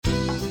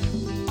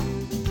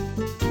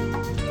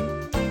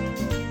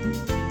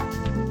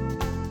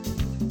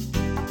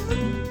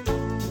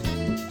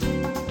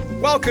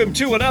welcome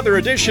to another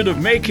edition of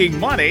Making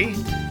Money.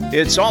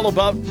 It's all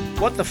about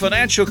what the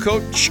financial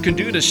coach can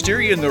do to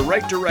steer you in the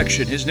right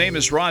direction. His name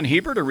is Ron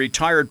Hebert, a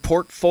retired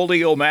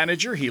portfolio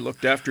manager. He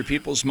looked after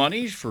people's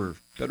money for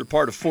the better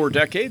part of 4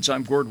 decades.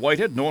 I'm Gord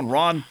Whitehead, known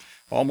Ron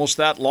almost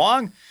that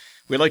long.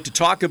 We like to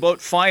talk about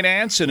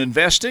finance and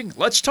investing.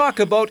 Let's talk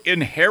about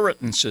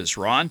inheritances,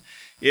 Ron.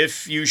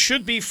 If you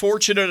should be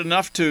fortunate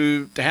enough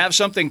to have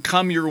something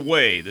come your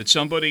way, that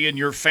somebody in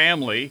your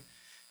family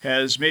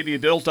has maybe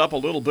built up a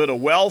little bit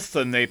of wealth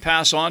and they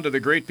pass on to the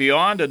great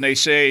beyond and they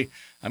say,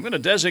 I'm going to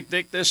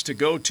designate this to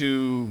go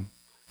to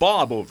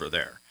Bob over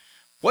there.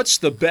 What's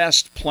the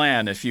best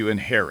plan if you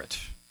inherit?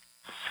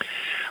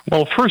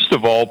 Well, first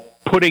of all,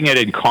 putting it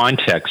in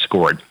context,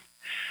 Gord,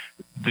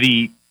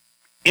 the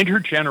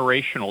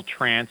intergenerational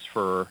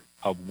transfer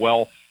of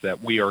wealth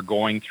that we are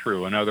going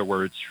through, in other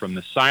words, from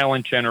the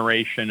silent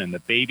generation and the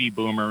baby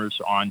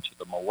boomers on to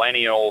the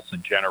millennials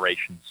and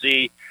Generation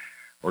Z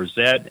or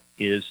Z,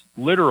 is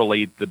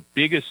literally the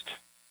biggest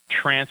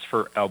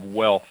transfer of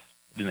wealth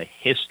in the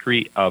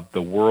history of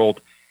the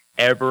world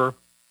ever.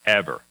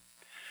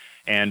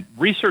 And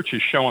research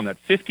has shown that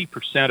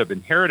 50% of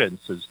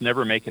inheritances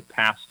never make it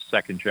past the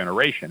second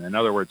generation. In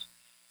other words,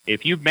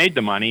 if you've made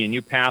the money and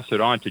you pass it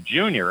on to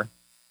junior,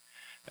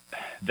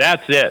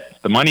 that's it.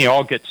 The money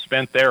all gets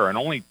spent there, and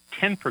only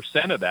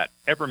 10% of that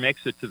ever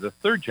makes it to the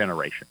third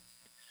generation.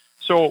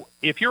 So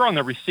if you're on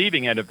the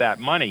receiving end of that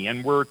money,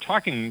 and we're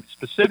talking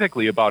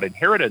specifically about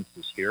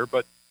inheritances here,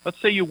 but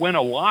let's say you win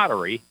a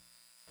lottery,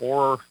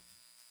 or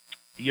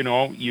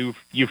you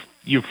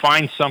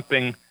find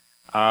something,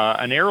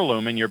 an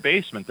heirloom in your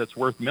basement that's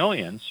worth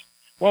millions.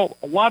 Well,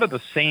 a lot of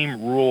the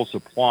same rules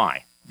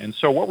apply. And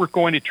so what we're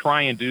going to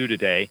try and do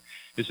today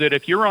is that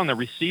if you're on the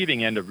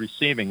receiving end of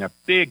receiving a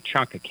big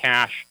chunk of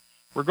cash,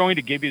 we're going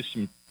to give you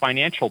some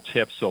financial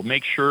tips so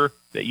make sure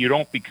that you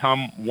don't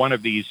become one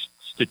of these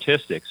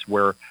statistics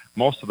where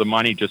most of the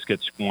money just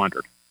gets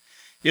squandered.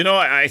 You know,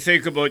 I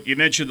think about, you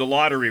mentioned the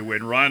lottery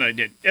win,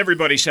 Ron.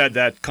 Everybody's had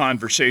that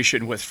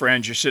conversation with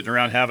friends. You're sitting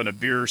around having a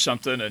beer or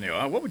something, and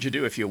what would you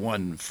do if you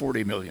won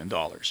 $40 million?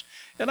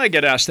 And I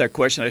get asked that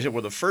question. I said,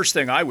 well, the first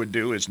thing I would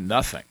do is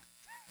nothing.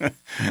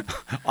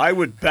 I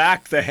would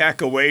back the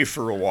heck away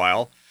for a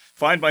while,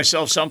 find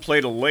myself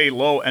someplace to lay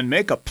low, and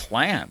make a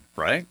plan,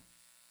 right?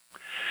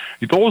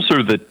 Those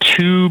are the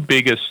two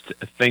biggest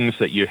things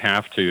that you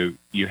have to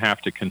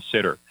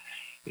consider,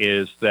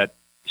 is that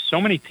so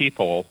many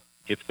people,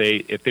 if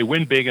they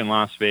win big in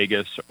Las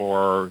Vegas,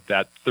 or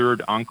that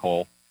third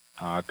uncle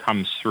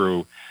comes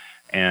through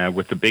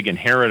with the big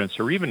inheritance,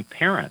 or even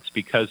parents,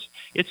 because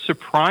it's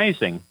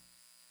surprising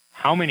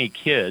how many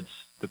kids,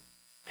 the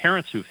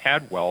parents who've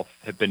had wealth,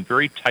 have been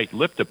very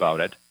tight-lipped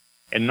about it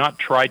and not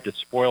tried to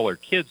spoil their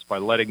kids by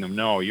letting them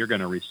know you're going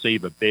to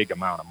receive a big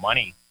amount of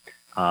money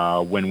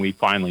when we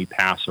finally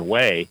pass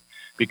away,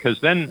 because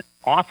then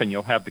often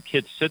you'll have the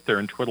kids sit there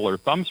and twiddle their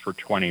thumbs for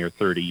 20 or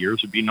 30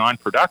 years and be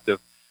non-productive,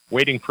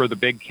 waiting for the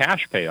big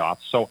cash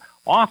payoff. So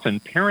often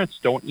parents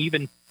don't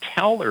even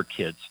tell their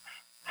kids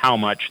how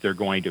much they're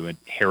going to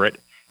inherit.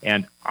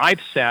 And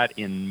I've sat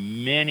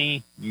in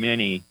many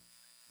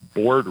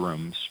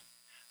boardrooms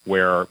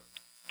where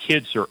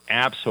kids are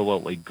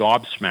absolutely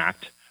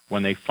gobsmacked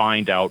when they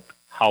find out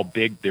how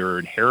big their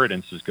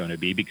inheritance is going to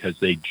be, because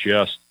they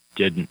just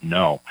didn't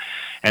know.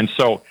 And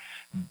so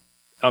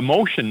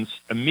emotions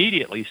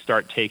immediately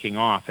start taking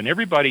off, and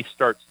everybody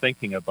starts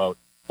thinking about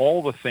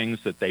all the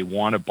things that they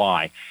want to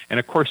buy. And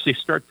of course, they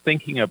start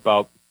thinking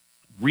about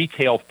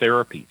retail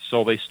therapy.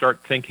 So they start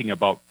thinking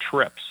about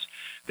trips.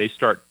 They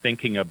start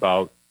thinking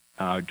about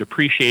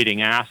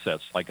depreciating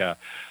assets, like a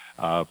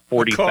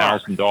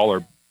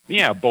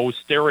 $40,000 Bose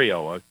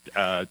stereo,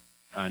 an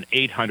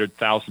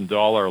 $800,000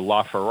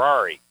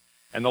 LaFerrari,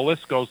 and the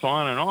list goes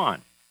on and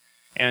on.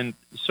 And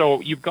so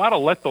you've got to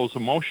let those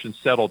emotions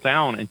settle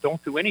down and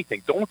don't do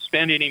anything. Don't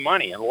spend any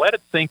money, and let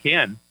it sink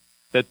in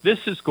that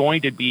this is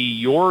going to be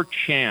your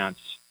chance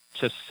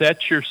to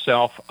set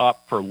yourself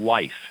up for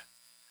life.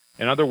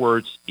 In other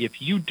words,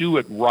 if you do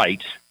it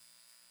right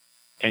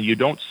and you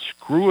don't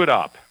screw it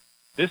up,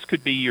 this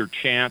could be your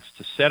chance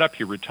to set up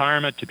your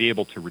retirement, to be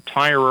able to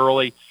retire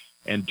early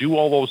and do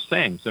all those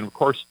things. And of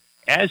course,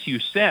 as you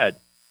said,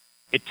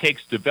 it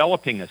takes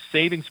developing a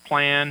savings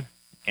plan,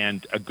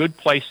 and a good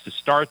place to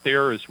start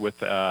there is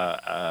with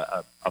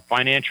a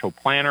financial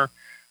planner.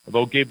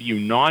 They'll give you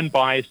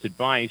non-biased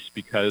advice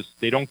because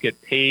they don't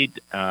get paid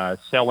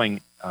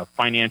selling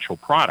financial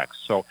products.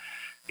 So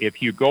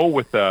if you go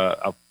with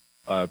a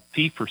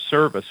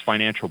fee-for-service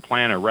financial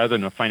planner rather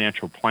than a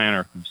financial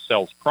planner who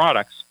sells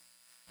products,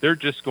 they're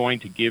just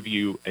going to give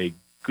you a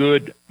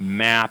good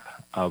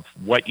map of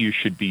what you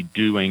should be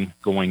doing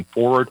going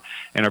forward.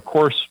 And of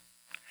course,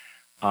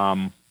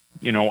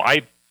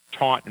 I've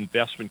taught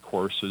investment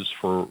courses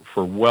for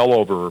well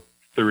over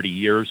 30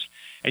 years,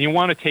 and you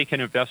want to take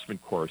an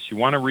investment course. You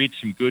want to read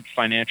some good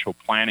financial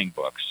planning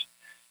books,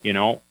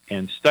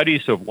 and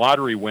studies of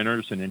lottery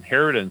winners and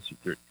inheritance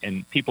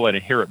and people that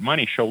inherit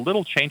money show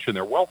little change in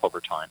their wealth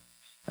over time.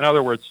 In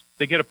other words,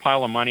 they get a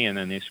pile of money and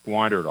then they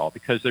squander it all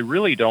because they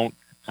really don't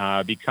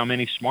become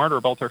any smarter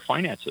about their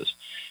finances.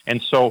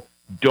 And so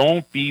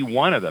don't be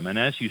one of them. And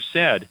as you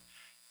said,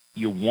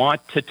 you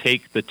want to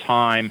take the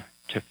time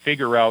to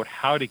figure out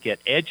how to get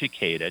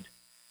educated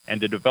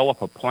and to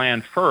develop a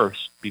plan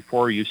first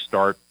before you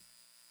start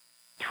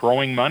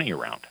throwing money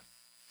around.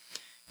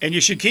 And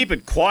you should keep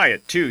it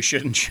quiet, too,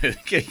 shouldn't you?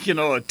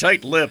 A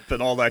tight lip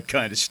and all that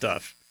kind of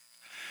stuff.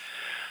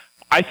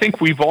 I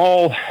think we've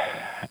all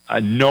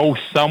know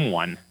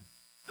someone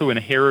who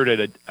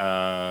inherited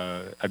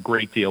a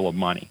great deal of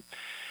money.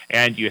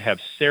 And you have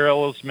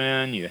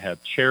salesmen, you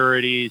have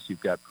charities,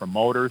 you've got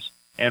promoters,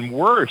 and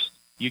worst,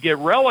 you get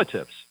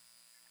relatives.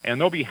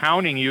 And they'll be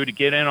hounding you to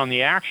get in on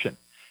the action.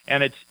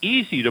 And it's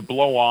easy to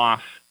blow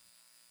off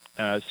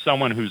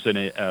someone who's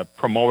a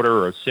promoter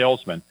or a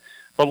salesman.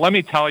 But let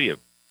me tell you,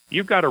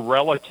 you've got a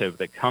relative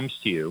that comes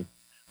to you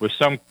with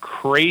some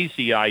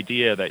crazy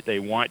idea that they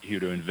want you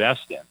to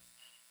invest in.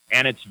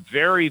 And it's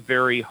very,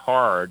 very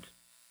hard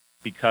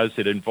because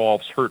it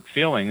involves hurt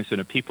feelings and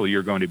the people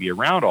you're going to be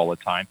around all the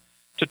time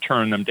to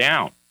turn them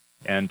down.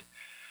 And,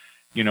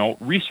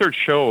 research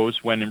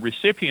shows when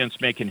recipients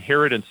make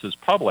inheritances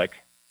public,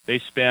 they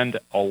spend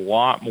a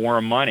lot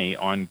more money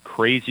on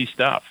crazy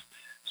stuff.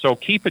 So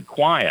keep it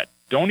quiet.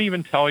 Don't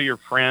even tell your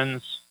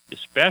friends,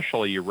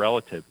 especially your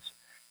relatives,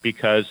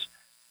 because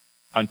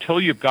until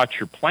you've got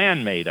your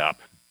plan made up,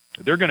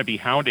 they're going to be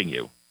hounding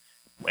you.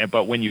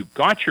 But when you've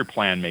got your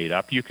plan made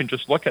up, you can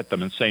just look at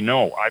them and say,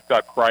 no, I've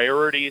got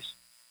priorities,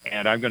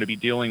 and I'm going to be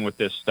dealing with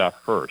this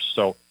stuff first.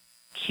 So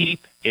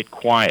keep it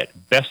quiet.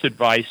 Best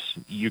advice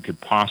you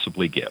could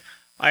possibly give.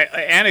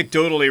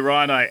 Anecdotally,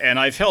 Ron,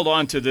 I've held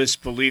on to this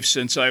belief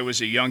since I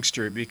was a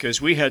youngster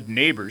because we had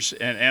neighbors,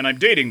 and I'm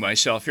dating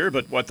myself here,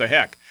 but what the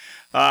heck.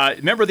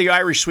 Remember the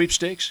Irish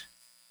sweepstakes?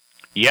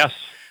 Yes.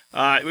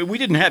 We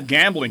didn't have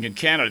gambling in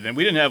Canada, and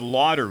we didn't have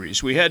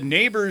lotteries. We had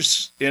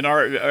neighbors in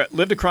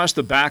lived across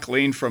the back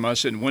lane from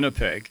us in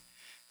Winnipeg.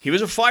 He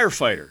was a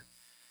firefighter,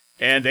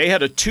 and they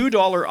had a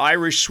 $2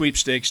 Irish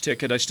sweepstakes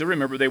ticket. I still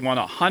remember they won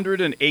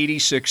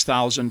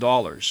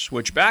 $186,000,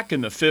 which back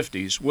in the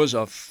 50s was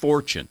a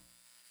fortune.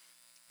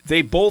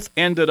 They both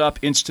ended up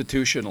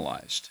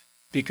institutionalized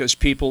because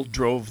people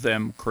drove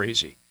them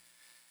crazy.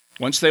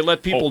 Once they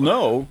let people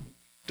know,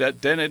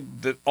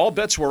 all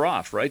bets were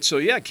off, right? So,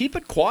 yeah, keep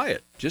it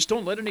quiet. Just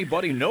don't let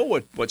anybody know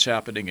what's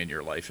happening in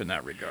your life in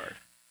that regard.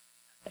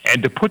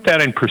 And to put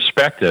that in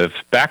perspective,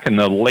 back in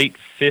the late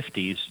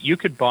 50s, you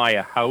could buy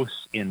a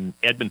house in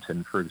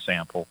Edmonton, for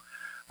example,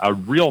 a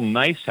real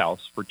nice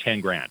house for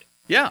 $10,000.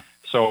 Yeah.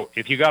 So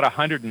if you got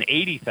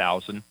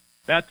 $180,000,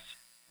 that's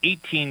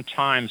 18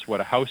 times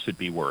what a house would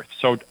be worth.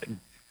 So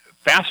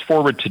fast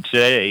forward to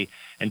today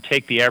and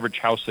take the average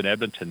house in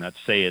Edmonton,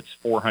 let's say it's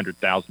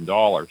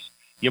 $400,000.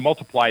 You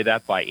multiply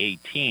that by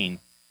 18,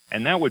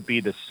 and that would be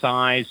the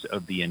size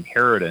of the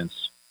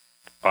inheritance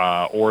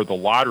or the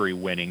lottery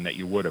winning that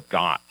you would have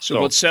got. So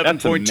about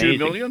 $7.2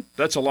 million?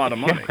 That's a lot of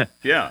money.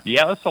 Yeah.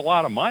 Yeah, that's a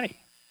lot of money.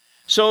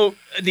 So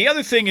the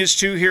other thing is,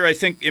 too, here, I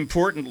think,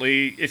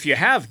 importantly, if you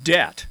have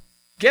debt,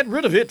 get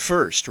rid of it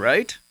first,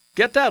 right?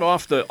 Get that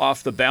off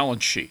the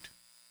balance sheet.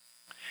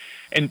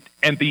 And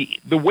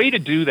the way to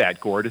do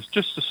that, Gord, is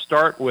just to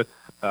start with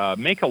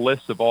make a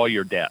list of all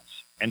your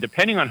debts. And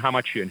depending on how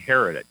much you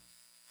inherited,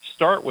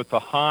 start with the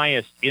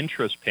highest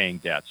interest-paying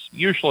debts.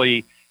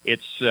 Usually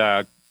it's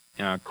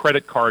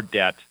credit card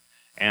debt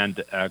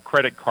and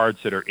credit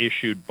cards that are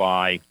issued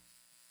by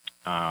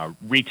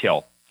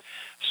retail.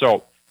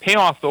 So pay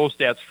off those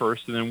debts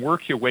first and then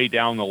work your way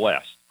down the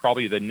list.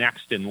 Probably the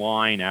next in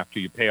line after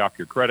you pay off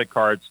your credit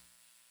cards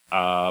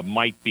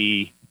might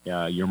be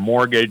your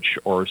mortgage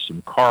or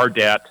some car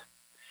debt.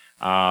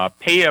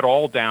 Pay it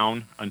all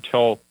down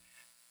until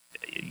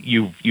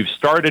you've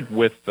started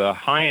with the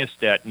highest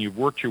debt and you've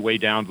worked your way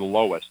down to the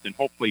lowest, and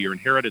hopefully your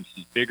inheritance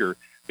is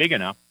big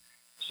enough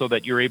so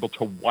that you're able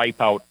to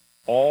wipe out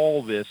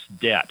all this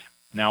debt.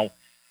 Now,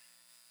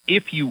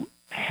 if you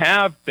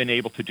have been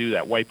able to do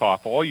that, wipe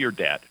off all your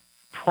debt,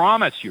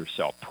 promise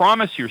yourself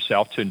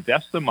to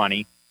invest the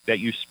money that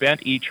you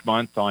spent each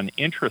month on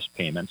interest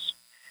payments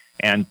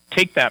and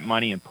take that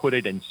money and put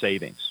it in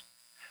savings.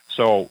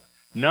 So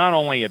not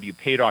only have you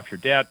paid off your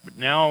debt, but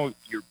now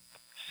you're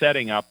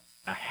setting up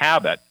a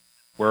habit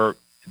where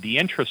the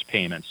interest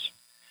payments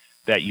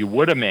that you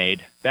would have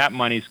made, that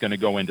money's going to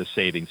go into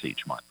savings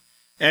each month.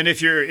 And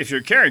if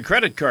you're carrying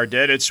credit card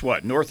debt, it's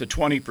north of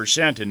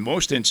 20% in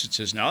most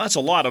instances now. That's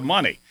a lot of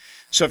money.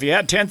 So if you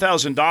had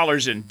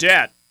 $10,000 in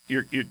debt,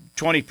 you're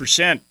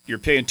 20%, you're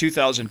paying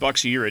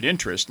 $2,000 a year in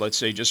interest, let's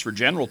say, just for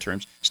general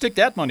terms. Stick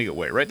that money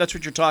away, right? That's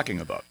what you're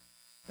talking about.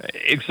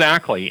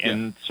 Exactly. Yeah.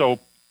 And so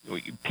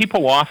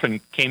people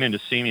often came in to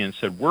see me and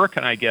said, where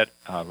can I get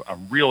a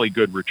really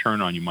good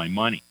return on my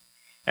money?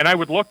 And I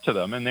would look to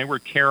them, and they were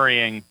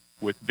carrying,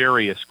 with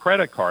various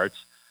credit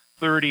cards,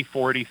 $30,000,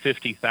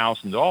 $40,000,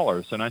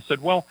 $50,000. And I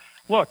said, well,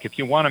 look, if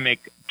you want to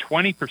make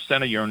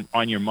 20%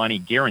 on your money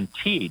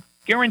guaranteed,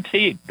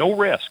 no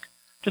risk,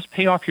 just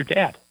pay off your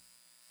debt.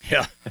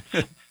 Yeah.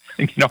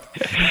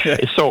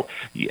 So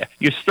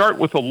you start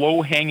with a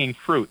low-hanging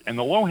fruit, and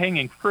the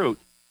low-hanging fruit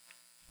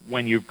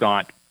when you've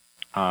got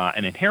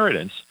an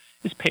inheritance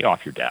is pay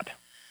off your debt.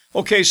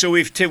 Okay, so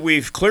we've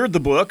cleared the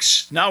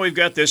books. Now we've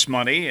got this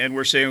money, and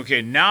we're saying,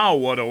 okay, now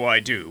what do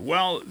I do?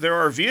 Well, there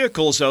are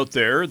vehicles out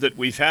there that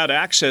we've had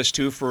access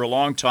to for a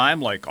long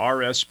time, like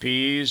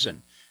RSPs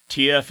and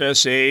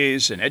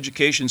TFSAs and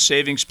education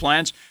savings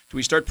plans. Do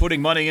we start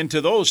putting money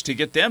into those to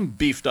get them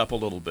beefed up a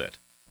little bit?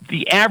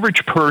 The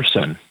average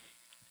person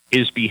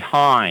is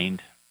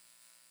behind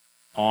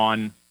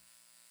on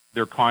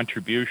their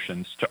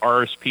contributions to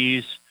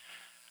RSPs,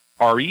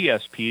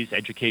 RESPs,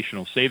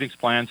 educational savings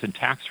plans, and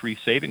tax-free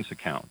savings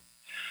account.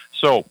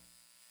 So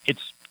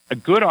it's a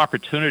good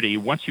opportunity,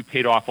 once you've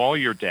paid off all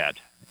your debt,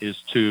 is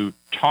to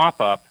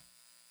top up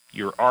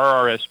your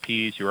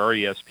RRSPs, your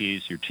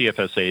RESPs, your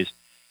TFSAs,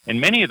 and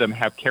many of them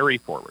have carry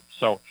forward.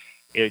 So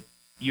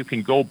you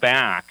can go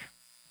back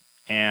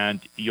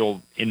and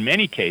in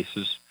many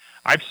cases,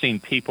 I've seen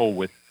people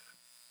with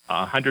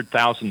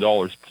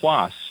 $100,000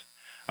 plus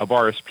of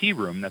RSP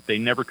room that they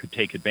never could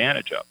take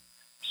advantage of.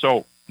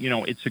 So,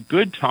 it's a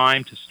good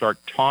time to start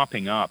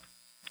topping up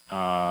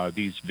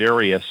these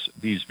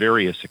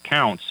various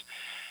accounts.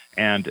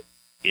 And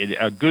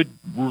a good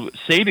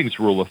savings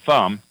rule of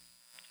thumb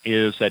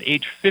is at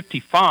age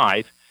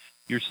 55,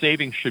 your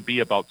savings should be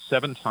about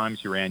 7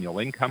 times your annual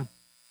income,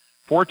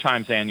 4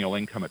 times annual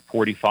income at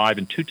 45,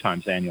 and 2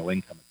 times annual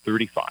income at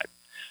 35.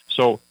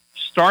 So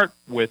start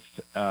with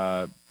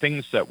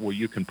things that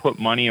you can put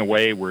money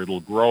away where it'll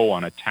grow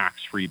on a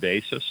tax-free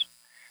basis.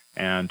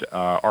 And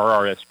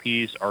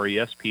RRSPs,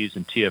 RESPs,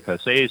 and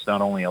TFSAs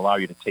not only allow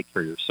you to take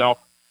care of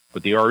yourself,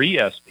 but the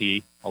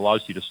RESP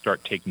allows you to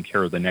start taking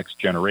care of the next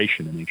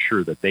generation and make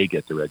sure that they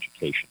get their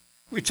education.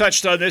 We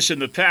touched on this in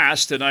the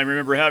past, and I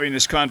remember having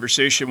this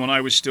conversation when I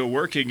was still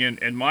working,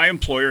 and my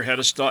employer had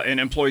an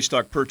employee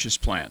stock purchase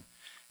plan.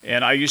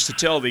 And I used to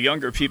tell the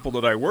younger people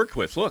that I worked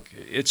with, look,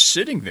 it's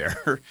sitting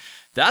there.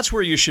 That's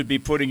where you should be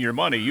putting your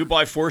money. You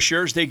buy 4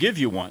 shares, they give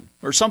you 1,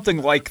 or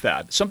something like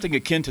that, something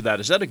akin to that.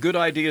 Is that a good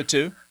idea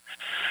too?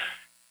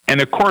 And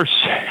of course,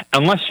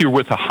 unless you're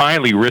with a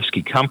highly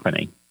risky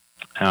company,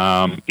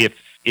 if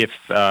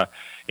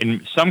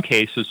in some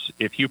cases,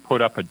 if you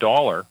put up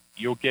 $1,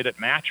 you'll get it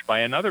matched by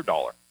another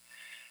 $1.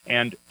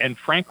 And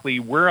frankly,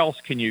 where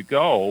else can you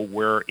go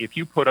where if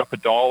you put up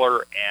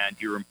 $1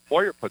 and your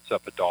employer puts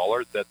up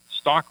 $1, that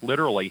stock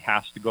literally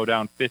has to go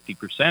down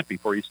 50%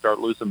 before you start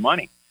losing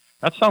money?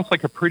 That sounds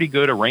like a pretty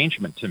good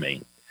arrangement to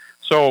me.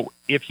 So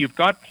if you've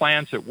got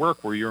plans at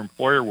work where your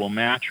employer will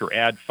match or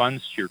add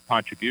funds to your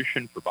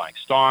contribution for buying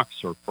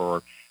stocks or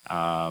for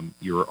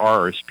your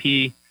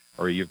RRSP,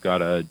 or you've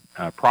got a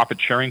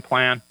profit sharing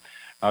plan,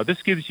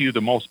 this gives you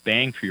the most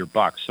bang for your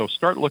buck. So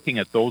start looking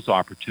at those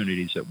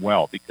opportunities as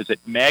well, because it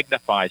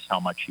magnifies how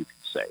much you can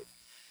save.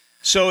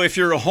 So if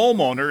you're a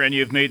homeowner and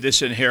you've made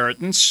this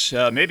inheritance,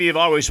 maybe you've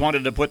always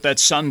wanted to put that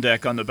sun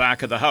deck on the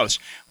back of the house.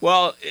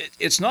 Well,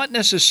 it's not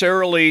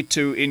necessarily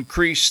to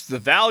increase the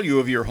value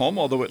of your home,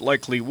 although it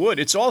likely would.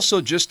 It's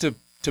also just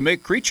to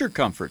make creature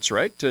comforts,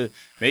 right? To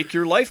make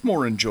your life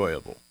more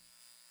enjoyable.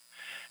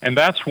 And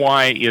that's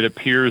why it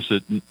appears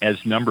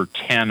as number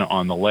 10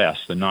 on the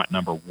list and not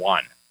number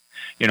 1.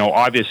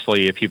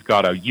 Obviously, if you've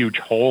got a huge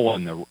hole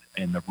in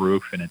the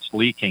roof and it's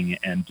leaking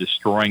and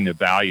destroying the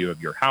value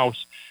of your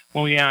house,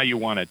 well, yeah, you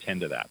want to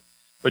attend to that.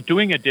 But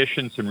doing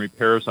additions and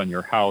repairs on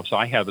your house,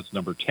 I have as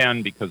number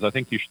 10 because I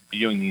think you should be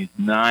doing these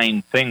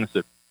 9 things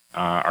that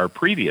are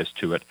previous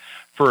to it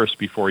first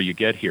before you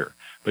get here.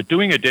 But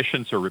doing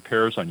additions or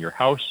repairs on your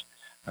house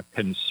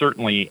can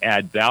certainly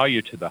add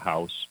value to the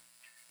house.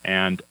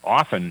 And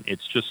often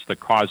it's just the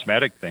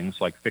cosmetic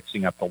things like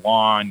fixing up the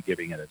lawn,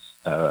 giving it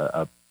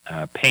a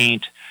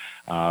paint,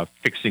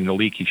 fixing the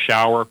leaky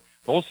shower.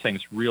 Those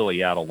things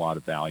really add a lot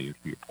of value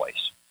to your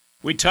place.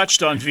 We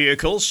touched on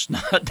vehicles,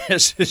 not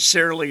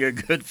necessarily a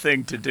good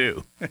thing to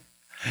do.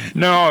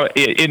 No,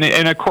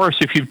 and of course,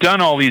 if you've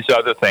done all these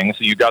other things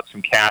and you've got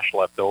some cash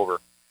left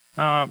over,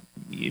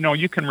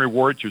 you can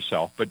reward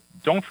yourself. But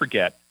don't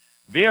forget,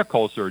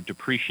 vehicles are a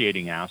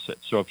depreciating asset.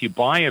 So if you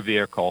buy a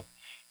vehicle,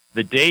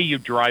 the day you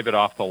drive it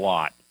off the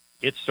lot,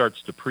 it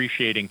starts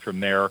depreciating from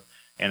there.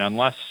 And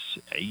unless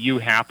you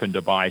happen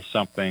to buy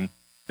something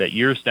that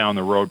years down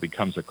the road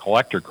becomes a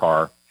collector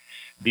car,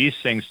 these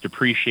things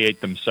depreciate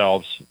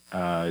themselves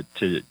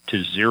to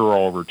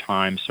zero over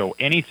time. So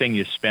anything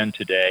you spend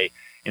today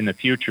in the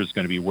future is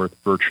going to be worth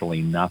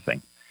virtually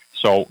nothing.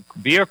 So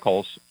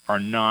vehicles are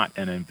not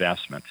an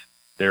investment.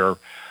 They're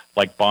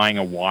like buying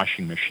a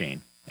washing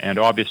machine. And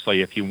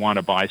obviously, if you want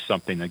to buy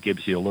something that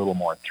gives you a little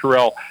more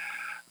thrill,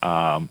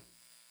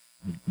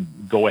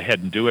 go ahead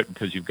and do it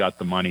because you've got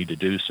the money to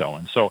do so.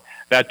 And so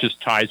that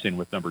just ties in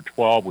with number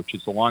 12, which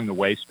is along the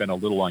way, spend a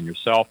little on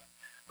yourself,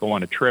 go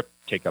on a trip,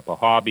 take up a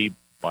hobby,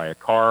 buy a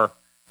car.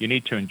 You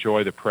need to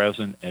enjoy the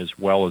present as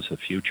well as the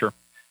future.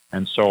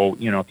 And so,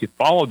 if you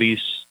follow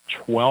these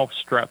 12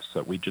 steps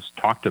that we just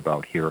talked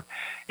about here,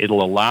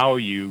 it'll allow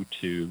you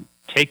to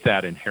take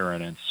that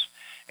inheritance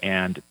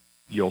and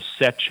you'll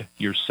set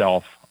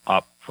yourself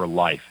up for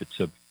life. It's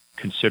a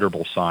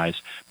considerable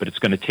size, but it's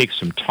going to take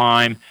some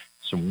time,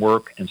 some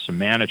work, and some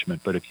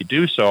management. But if you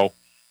do so,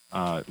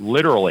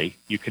 literally,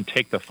 you can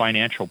take the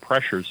financial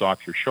pressures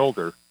off your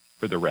shoulder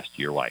for the rest of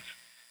your life.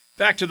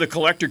 Back to the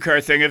collector car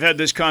thing. I've had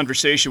this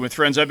conversation with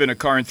friends. I've been a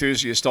car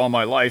enthusiast all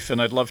my life,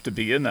 and I'd love to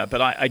be in that.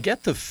 But I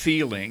get the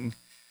feeling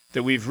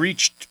that we've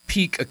reached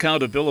peak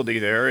accountability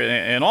there,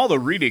 and all the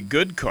really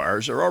good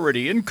cars are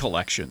already in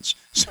collections.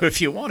 So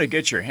if you want to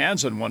get your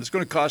hands on one, it's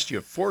going to cost you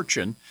a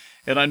fortune,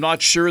 and I'm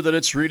not sure that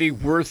it's really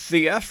worth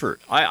the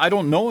effort. I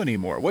don't know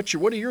anymore. What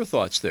are your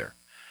thoughts there?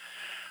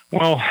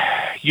 Well,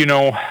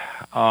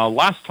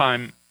 last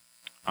time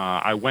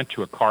I went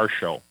to a car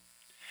show,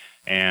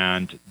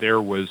 and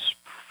there was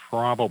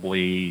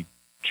probably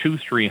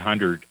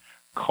 200-300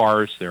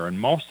 cars there, and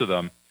most of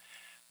them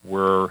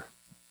were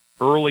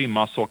early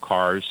muscle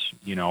cars,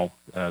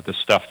 the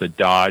stuff that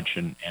Dodge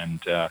and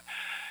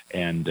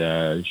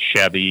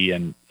Chevy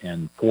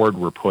and Ford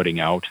were putting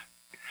out.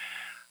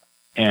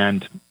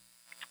 And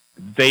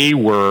they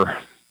were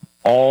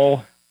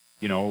all,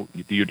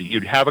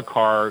 you'd have a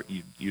car,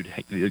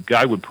 the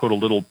guy would put a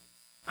little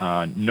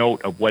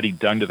note of what he'd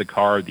done to the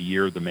car, the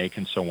year, the make,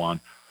 and so on.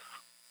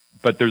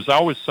 But there's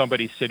always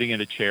somebody sitting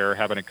in a chair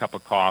having a cup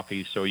of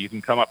coffee, so you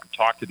can come up and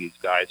talk to these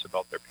guys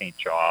about their paint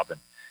job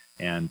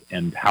and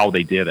how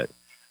they did it.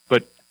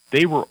 But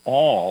they were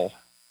all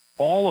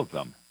of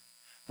them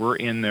were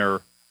in their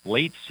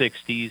late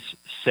 60s,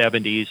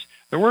 70s.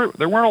 There weren't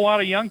a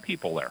lot of young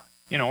people there.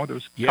 There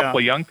was a couple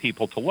of young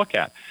people to look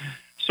at.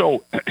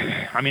 So,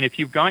 I mean, if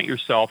you've got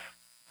yourself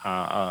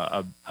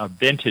a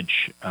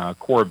vintage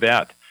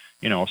Corvette,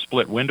 a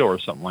split window or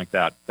something like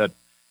that,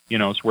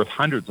 it's worth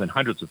hundreds and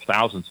hundreds of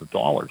thousands of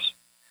dollars.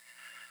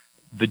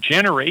 The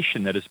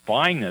generation that is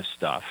buying this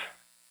stuff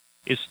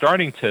is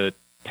starting to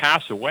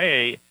pass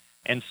away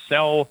and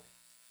sell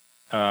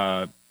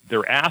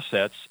their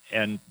assets,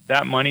 and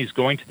that money is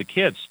going to the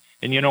kids.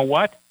 And you know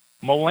what?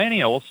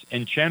 Millennials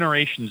and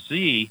Generation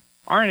Z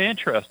aren't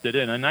interested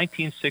in a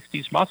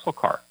 1960s muscle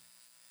car.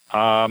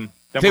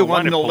 They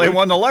want an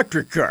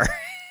electric car.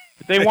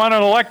 They want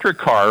an electric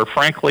car.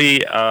 Frankly,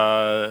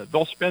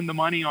 they'll spend the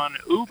money on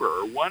Uber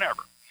or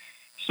whatever.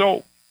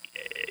 So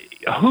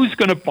who's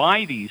going to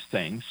buy these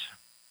things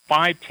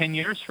 5-10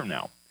 years from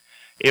now?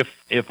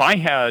 If I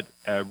had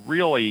a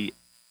really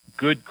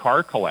good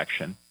car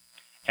collection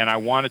and I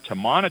wanted to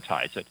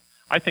monetize it,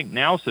 I think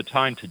now's the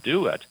time to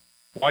do it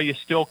while you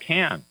still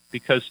can,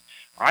 because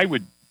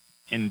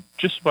and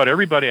just about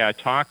everybody I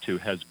talk to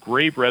has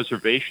grave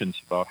reservations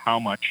about how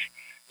much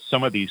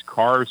some of these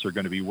cars are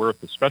going to be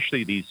worth,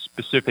 especially these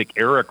specific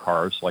era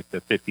cars like the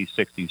 50s,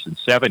 60s, and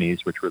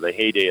 70s, which were the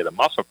heyday of the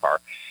muscle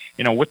car,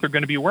 what they're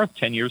going to be worth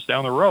 10 years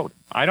down the road.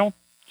 I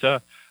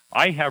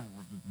have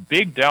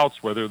big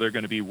doubts whether they're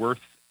going to be worth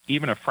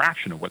even a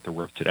fraction of what they're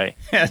worth today.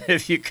 And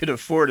if you could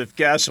afford, if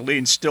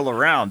gasoline's still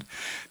around,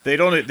 they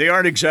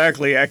aren't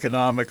exactly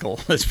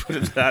economical. Let's put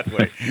it that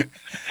way.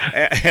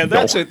 And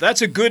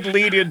that's a good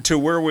lead into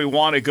where we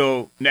want to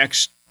go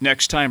next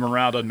time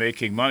around on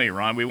Making Money,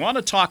 Ron. We want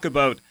to talk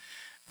about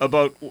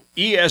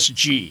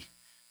ESG,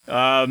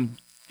 and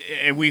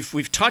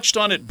we've touched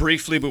on it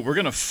briefly, but we're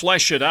going to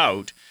flesh it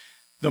out.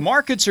 The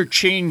markets are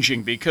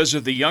changing because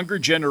of the younger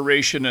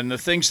generation and the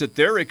things that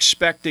they're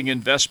expecting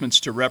investments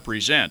to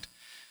represent.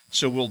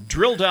 So we'll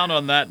drill down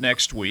on that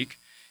next week.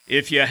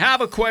 If you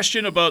have a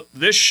question about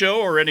this show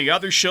or any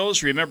other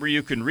shows, remember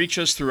you can reach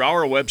us through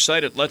our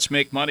website at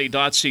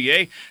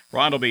letsmakemoney.ca.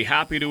 Ron will be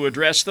happy to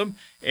address them.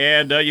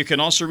 And you can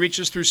also reach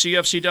us through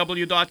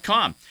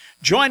cfcw.com.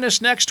 Join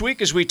us next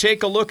week as we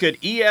take a look at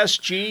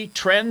ESG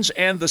trends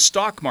and the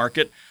stock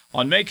market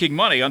on Making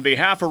Money. On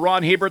behalf of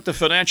Ron Hebert, the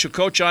financial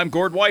coach, I'm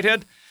Gord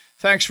Whitehead.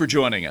 Thanks for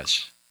joining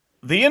us.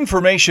 The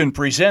information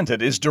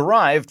presented is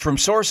derived from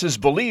sources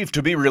believed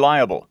to be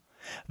reliable.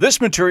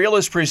 This material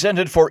is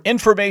presented for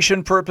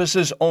information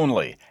purposes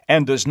only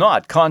and does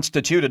not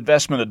constitute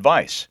investment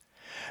advice.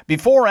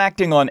 Before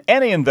acting on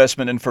any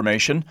investment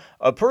information,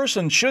 a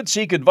person should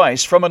seek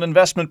advice from an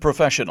investment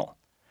professional.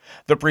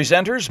 The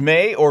presenters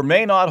may or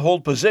may not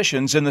hold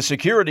positions in the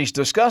securities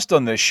discussed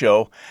on this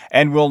show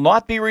and will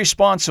not be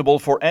responsible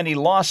for any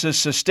losses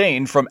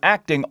sustained from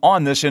acting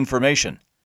on this information.